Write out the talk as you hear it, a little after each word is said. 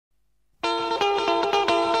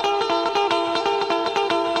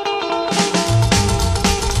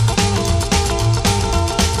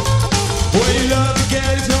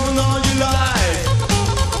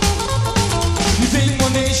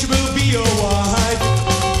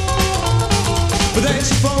But then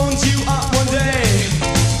she phones you up one day.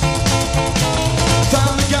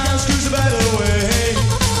 Found the guy who screws a better way.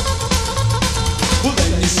 Well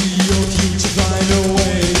then you see your future flying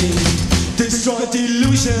away. Destroy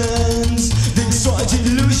delusions, destroy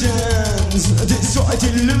delusions, destroy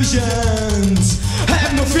delusions.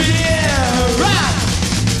 Have no fear, right?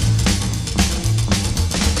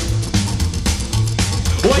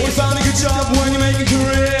 Well, you found a good job when you make a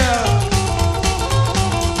career,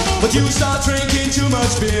 but you start drinking too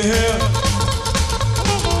much beer.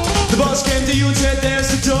 The boss came to you and said, there's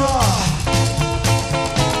the door.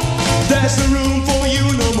 There's no room for you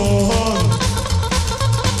no more.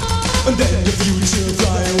 And then the future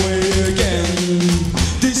fly away again.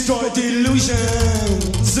 Destroy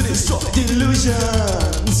delusions, destroy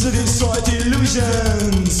delusions, destroy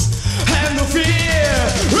delusions. Have no fear.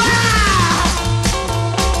 Ah!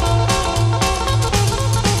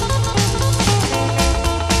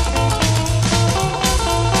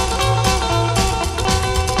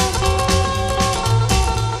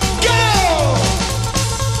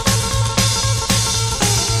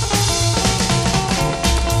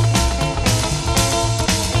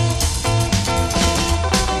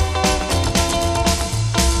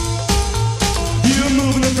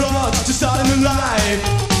 To start a new life,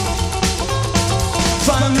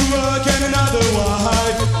 find a new work and another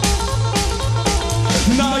wife.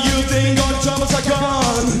 Now you think all the troubles are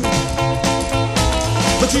gone,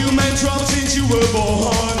 but you made trouble since you were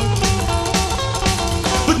born.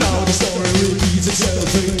 But now the story repeats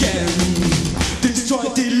itself again. Destroy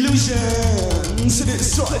delusions,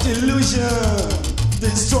 destroy delusions,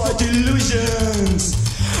 destroy delusions.